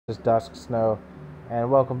This is DusxSnow,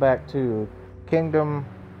 and welcome back to Kingdom,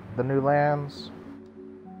 the New Lands.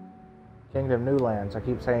 Kingdom New Lands. I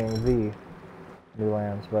keep saying the New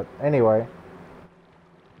Lands, but anyway,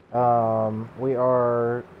 we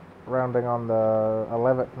are rounding on the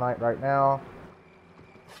 11th night right now,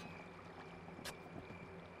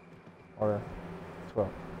 or 12th,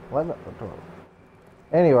 11th or 12th.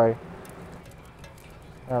 Anyway,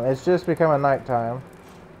 it's just becoming nighttime.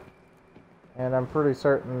 And I'm pretty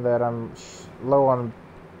certain that I'm low on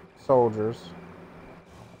soldiers.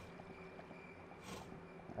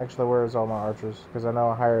 Actually, where's all my archers? Because I know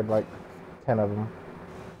I hired like 10 of them.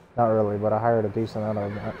 Not really, but I hired a decent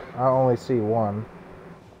amount of them. I only see one.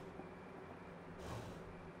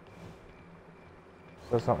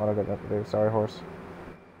 So that's not what I got to do. Sorry, horse.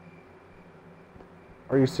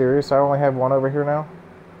 Are you serious? I only have one over here now?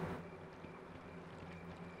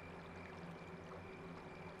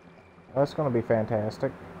 That's going to be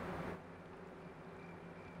fantastic.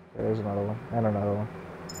 There's another one, and another one.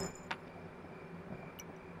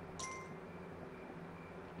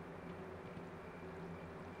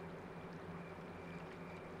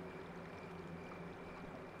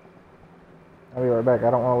 I'll be right back.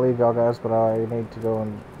 I don't want to leave y'all guys, but I need to go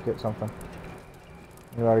and get something.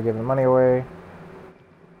 You already giving money away.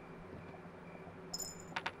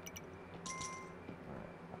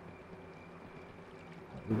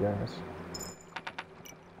 You guys.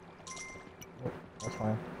 Yep, that's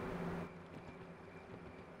fine.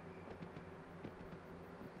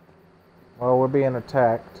 Well, we're being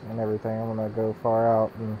attacked and everything. I'm gonna go far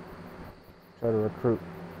out and try to recruit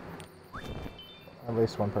at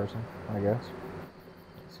least one person, I guess.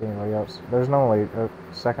 See anybody else? There's normally a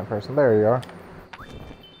second person. There you are.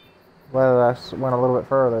 Well, I went a little bit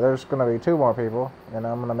further. There's gonna be two more people, and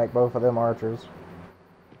I'm gonna make both of them archers.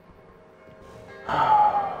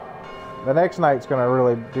 The next night's going to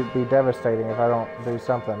really be devastating if I don't do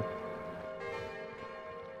something.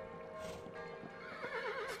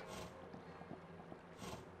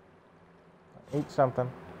 Eat something.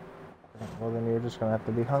 Well, then you're just going to have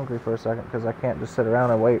to be hungry for a second, because I can't just sit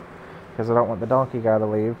around and wait, because I don't want the donkey guy to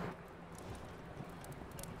leave.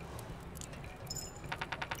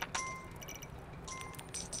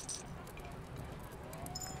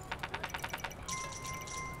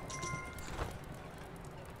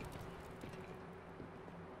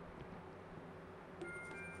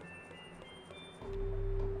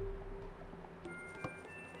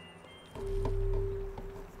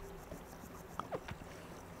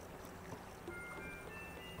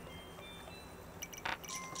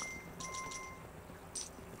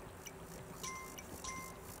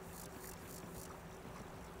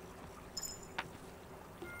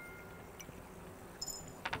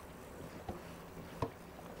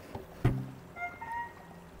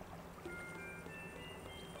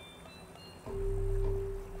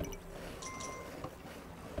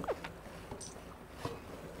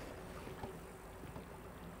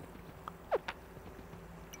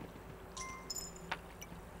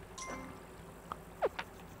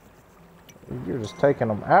 You're just taking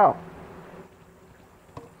them out.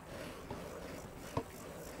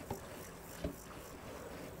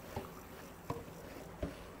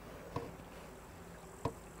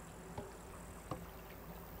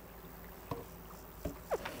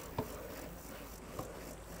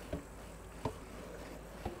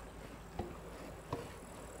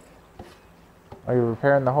 Are you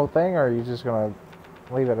repairing the whole thing, or are you just going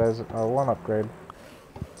to leave it as a one upgrade?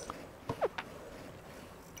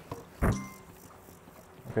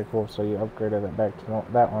 Okay, cool. So you upgraded it back to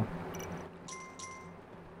that one.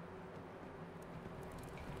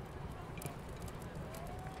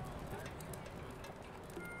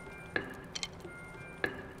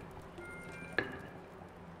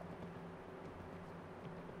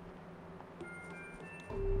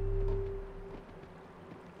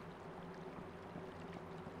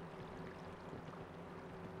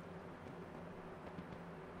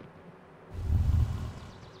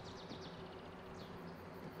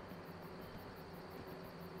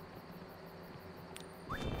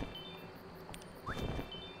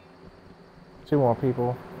 Two more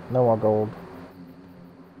people, no more gold.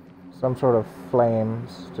 Some sort of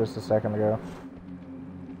flames just a second ago.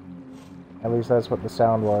 At least that's what the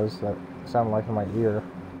sound was. That sounded like in my ear.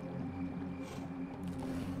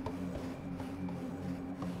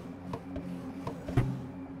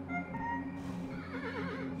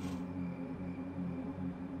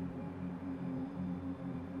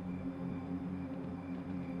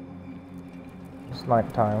 It's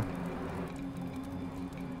nighttime.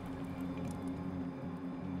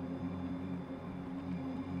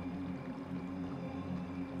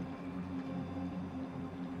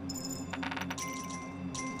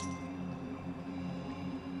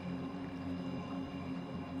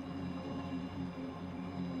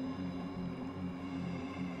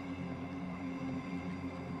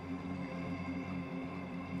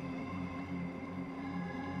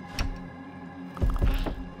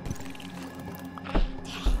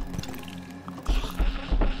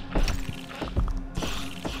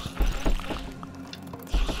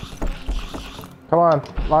 Come on,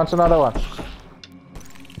 launch another one.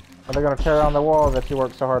 Are they gonna tear down the wall that you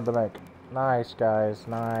worked so hard to make? Nice, guys,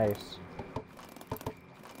 nice.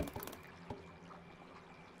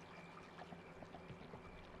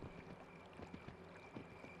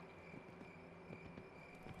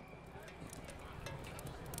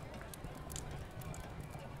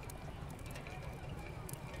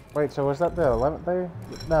 Wait, so was that the 11th day?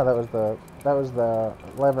 No, that was the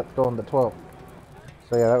 11th going to 12th.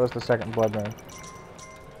 So yeah, that was the second blood moon.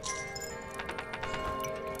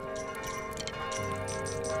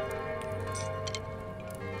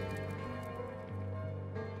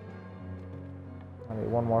 I need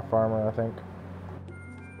one more farmer, I think.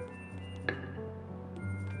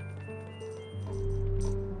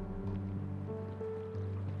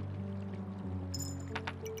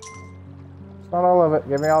 It's not all of it.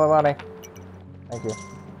 Give me all the money. Thank you.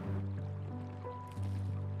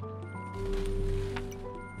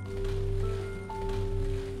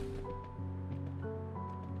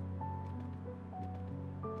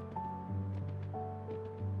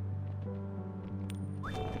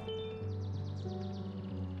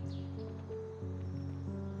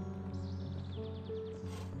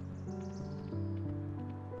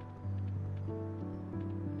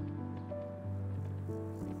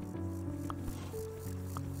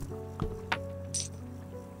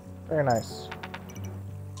 Very nice.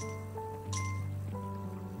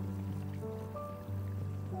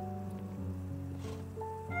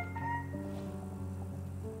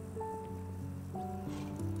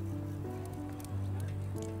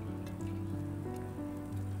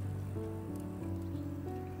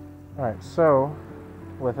 Alright, so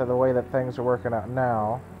with the way that things are working out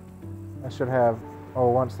now, I should have, oh,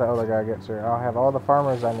 once the other guy gets here, I'll have all the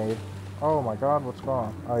farmers I need. Oh my god, what's going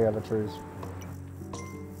on? Oh yeah, the trees.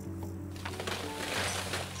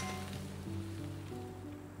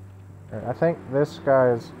 I think this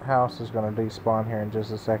guy's house is going to despawn here in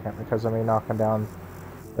just a second because of me knocking down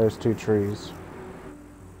those two trees.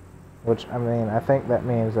 Which, I mean, I think that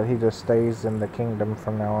means that he just stays in the kingdom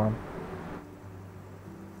from now on.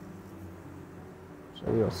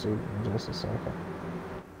 So you'll see in just a second.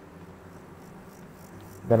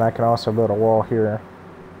 Then I can also build a wall here.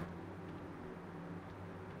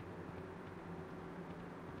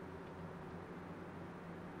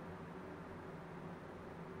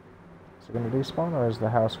 Is it going to despawn or is the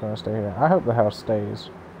house going to stay here? I hope the house stays.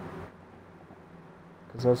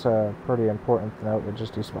 Because that's a pretty important note. It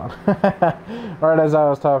just despawned. Right as I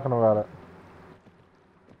was talking about it.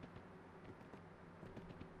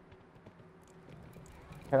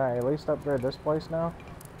 Can I at least upgrade this place now?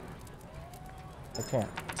 I can't.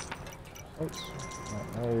 Oops.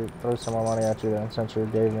 Right, let me throw some more money at you then, since you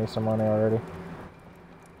gave me some money already.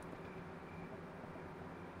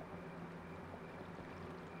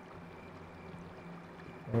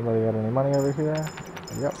 Anybody got any money over here?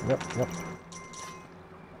 Yep.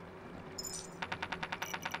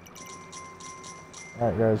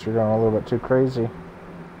 Alright guys, you're going a little bit too crazy.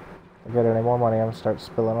 If I get any more money, I'm going to start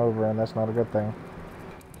spilling over, and that's not a good thing.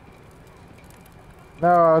 No,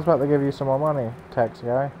 I was about to give you some more money, tax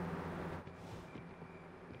guy.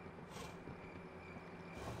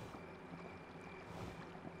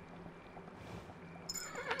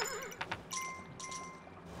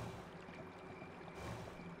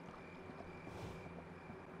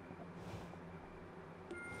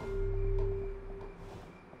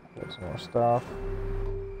 Get some more stuff.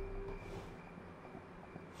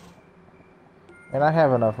 And I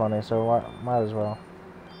have enough money, so might as well.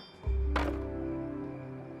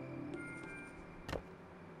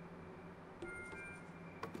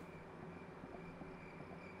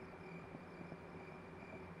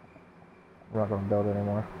 I'm not going to build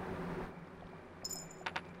anymore.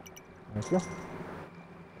 Thank you.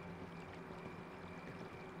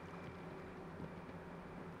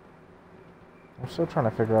 I'm still trying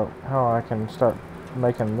to figure out how I can start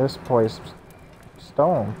making this place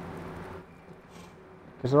stone.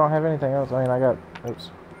 Because I don't have anything else. I mean, I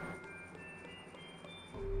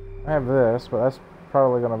have this, but that's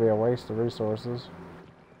probably going to be a waste of resources.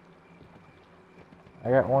 I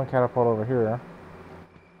got one catapult over here.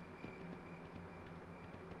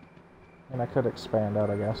 And I could expand out,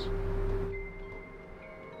 I guess.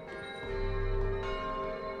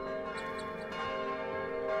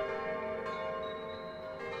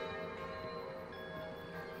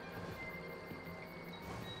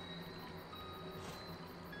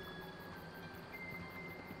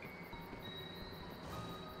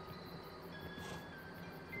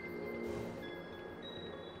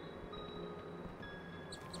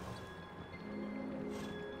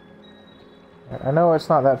 I know it's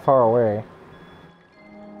not that far away.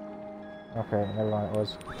 Okay, Okay, never mind, it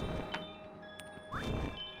was.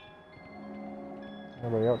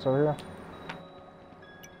 Anybody else over here?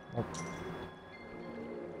 Nope.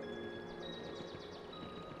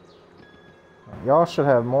 Y'all should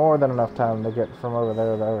have more than enough time to get from over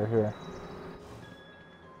there to over here.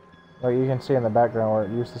 Like you can see in the background where it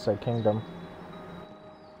used to say Kingdom.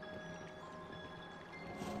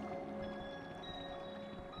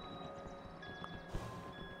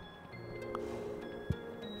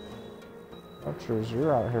 Archers,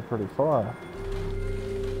 you're out here pretty far.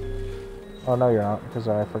 Oh no you're not, because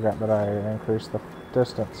I forgot that I increased the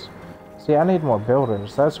distance. See, I need more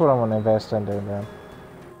builders. That's what I'm going to invest into then.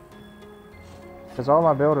 Because all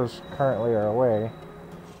my builders currently are away.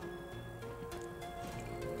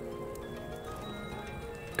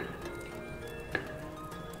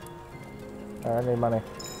 I need money.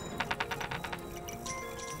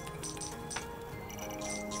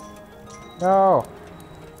 No!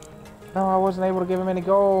 No, I wasn't able to give him any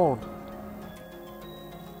gold.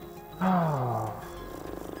 Oh.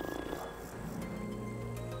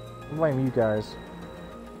 I blame you guys.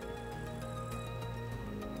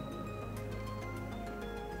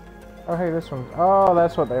 Oh, hey, this one. Oh,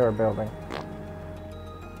 that's what they were building.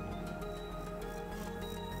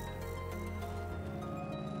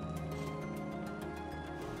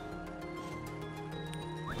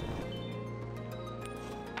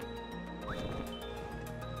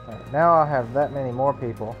 Right, now I'll have that many more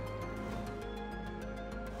people.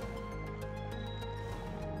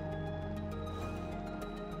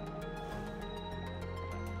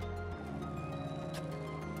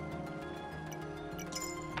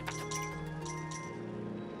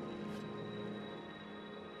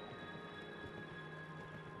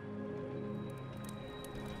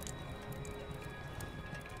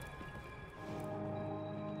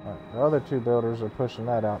 Right, the other two builders are pushing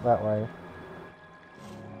that out that way.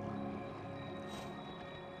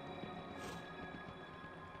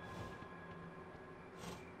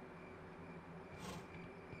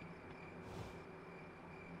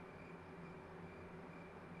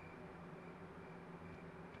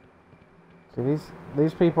 See,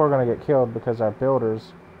 these people are going to get killed because our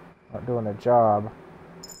builders aren't doing their job.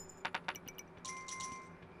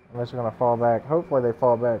 Unless they're going to fall back. Hopefully they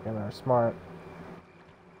fall back and are smart.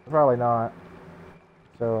 Probably not.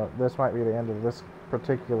 So this might be the end of this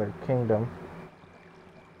particular kingdom.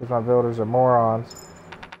 Because my builders are morons.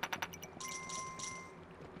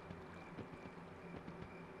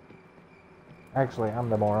 Actually, I'm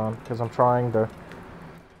the moron because I'm trying to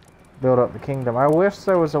build up the kingdom. I wish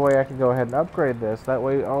there was a way I could go ahead and upgrade this. That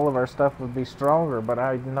way all of our stuff would be stronger, but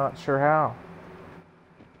I'm not sure how.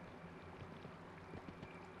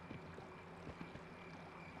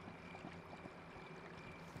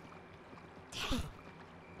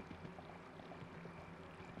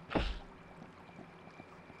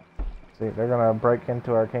 See, they're gonna break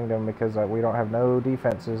into our kingdom because we don't have no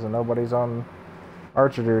defenses and nobody's on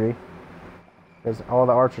archer duty. Because all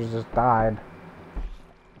the archers just died.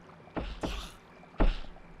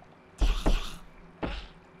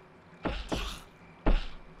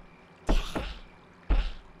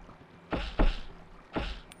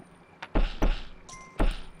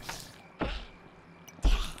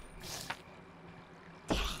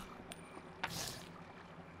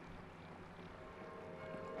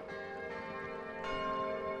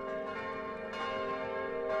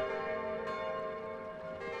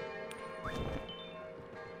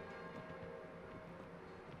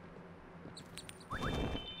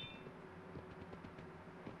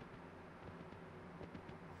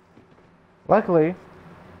 Luckily,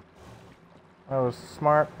 I was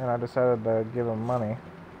smart and I decided to give him money.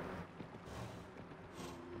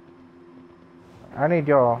 I need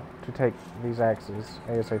y'all to take these axes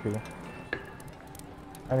ASAP.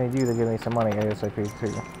 I need you to give me some money ASAP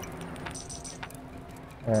too.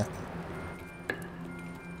 Yeah.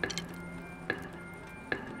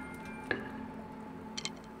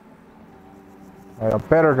 I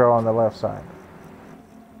better go on the left side.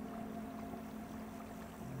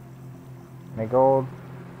 Any gold?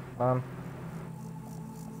 None?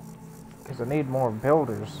 Because I need more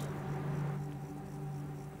builders.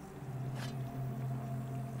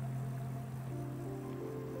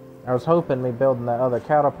 I was hoping me building that other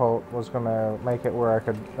catapult was going to make it where I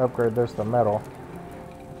could upgrade this to metal.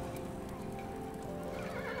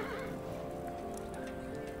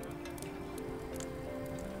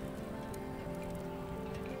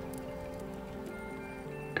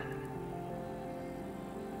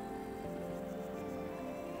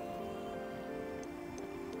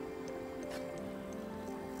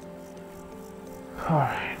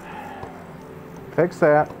 Alright. Fix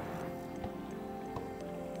that.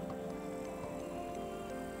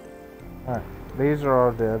 these are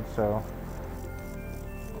all dead, so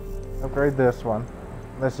upgrade this one.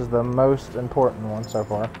 This is the most important one so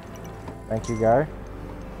far. Thank you, guy.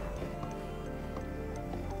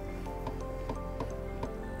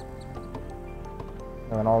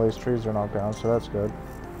 And all these trees are knocked down, so that's good.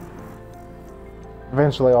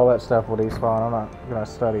 Eventually all that stuff will despawn. I'm not gonna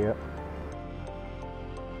study it.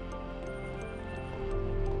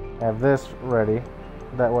 Have this ready.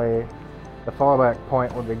 That way the fallback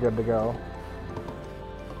point would be good to go.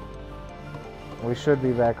 We should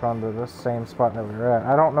be back onto the same spot that we were at.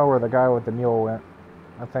 I don't know where the guy with the mule went.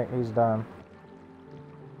 I think he's done.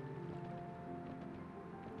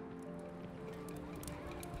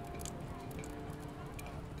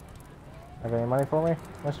 Have any money for me,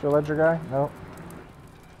 Mr. Ledger guy? Nope.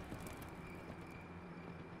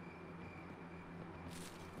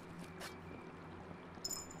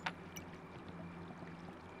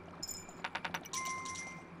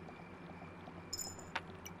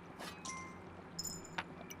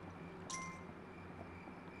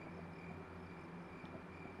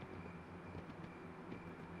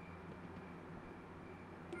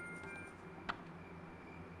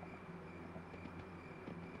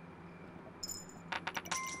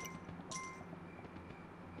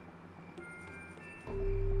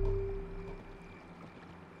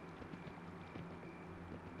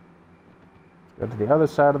 Go to the other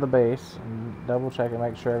side of the base and double check and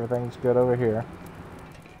make sure everything's good over here.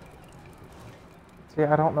 See,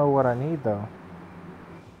 I don't know what I need though.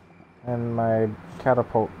 And my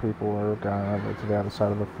catapult people are going over to the other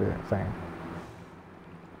side of the thing.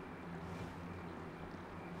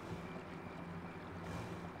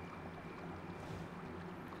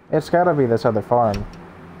 It's gotta be this other farm.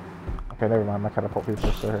 Okay, never mind, my catapult people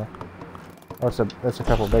are still here. Oh, it's a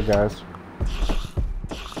couple big guys.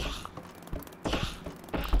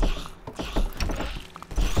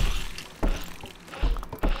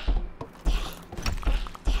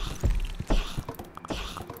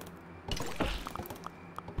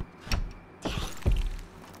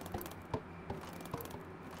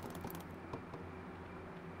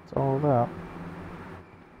 All that.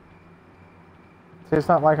 See, it's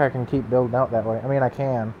not like I can keep building out that way. I mean, I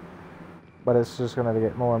can, but it's just going to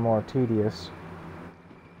get more and more tedious.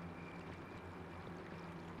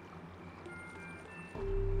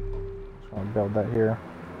 Just want to build that here.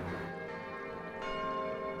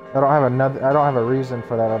 I don't have a reason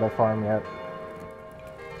for that other farm yet.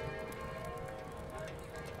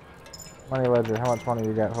 Money ledger, how much money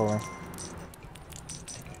you got for me?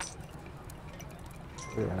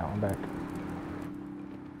 Yeah, that one back.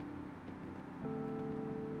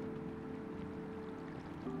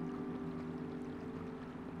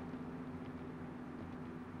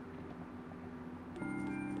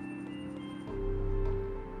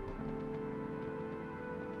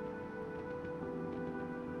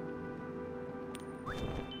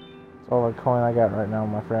 That's all the coin I got right now,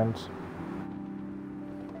 my friends.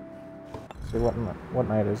 Let's see, what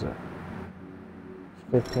night is it?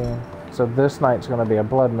 15. So this night's going to be a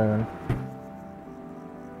blood moon.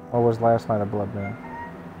 Or was last night a blood moon?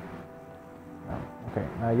 No. Okay,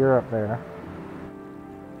 now you're up there.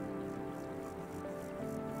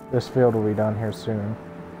 This field will be done here soon.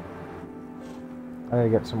 I need to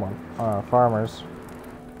get some more farmers.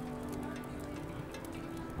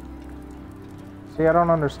 See, I don't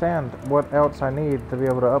understand what else I need to be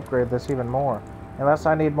able to upgrade this even more. Unless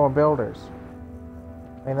I need more builders.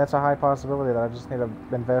 I mean, that's a high possibility that I just need to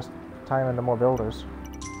invest time into more builders.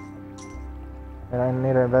 And I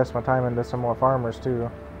need to invest my time into some more farmers,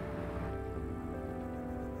 too.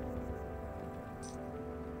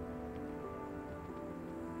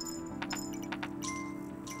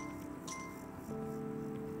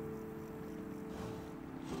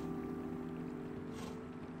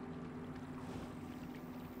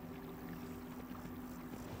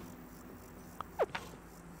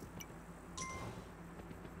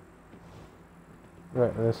 Go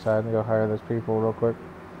to this side and go hire those people real quick.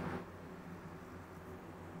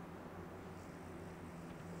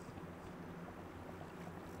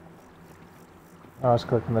 I was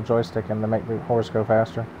clicking the joystick and to make the horse go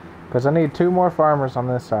faster. Because I need 2 more farmers on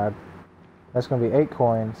this side. That's going to be 8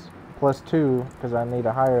 coins. Plus 2, because I need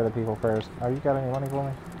to hire the people first. Oh, you got any money for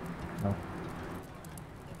me? No.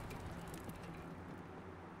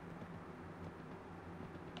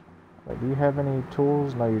 Wait, do you have any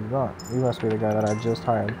tools? No, you don't. You must be the guy that I just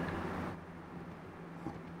hired.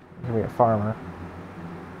 Give me a farmer.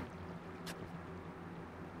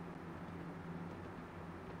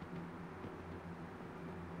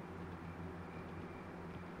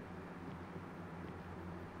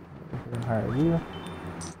 Hire you.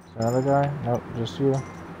 Is there another guy? Nope, just you.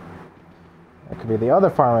 could be the other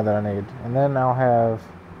farmer that I need. And then I'll have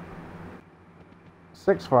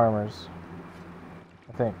 6 farmers,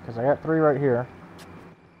 I think, because I got 3 right here.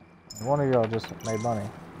 And one of y'all just made money.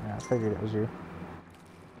 Yeah, I figured it was you.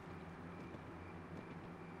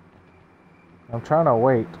 I'm trying to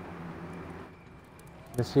wait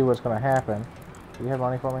to see what's going to happen. Do you have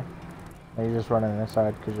money for me? No, you're just running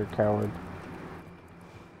inside because you're a coward.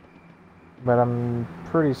 But I'm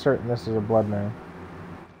pretty certain this is a blood moon.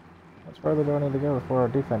 How much further do I need to go for our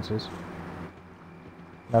defenses?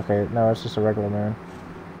 Okay, no, it's just a regular moon.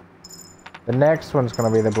 The next one's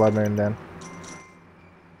going to be the blood moon then.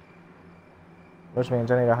 Which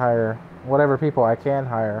means I need to hire whatever people I can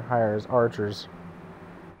hire as archers.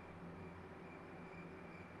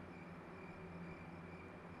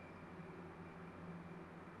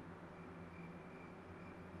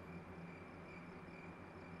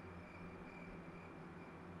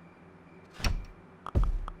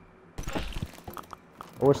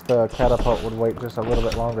 I wish the catapult would wait just a little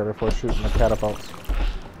bit longer before shooting the catapults.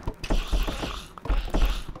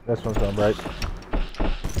 This one's gonna break.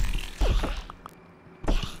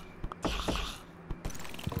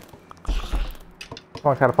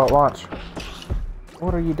 Come on, catapult, launch.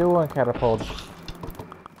 What are you doing, catapult?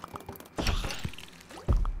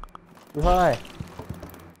 Too high.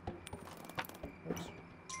 Oops.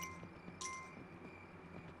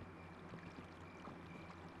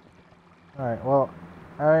 Alright, well,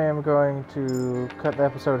 I am going to cut the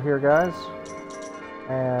episode here, guys.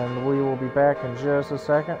 And we will be back in just a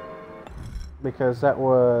second. Because that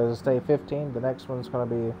was day 15. The next one's going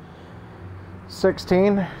to be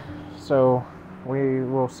 16. So we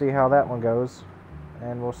will see how that one goes.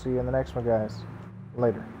 And we'll see you in the next one, guys.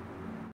 Later.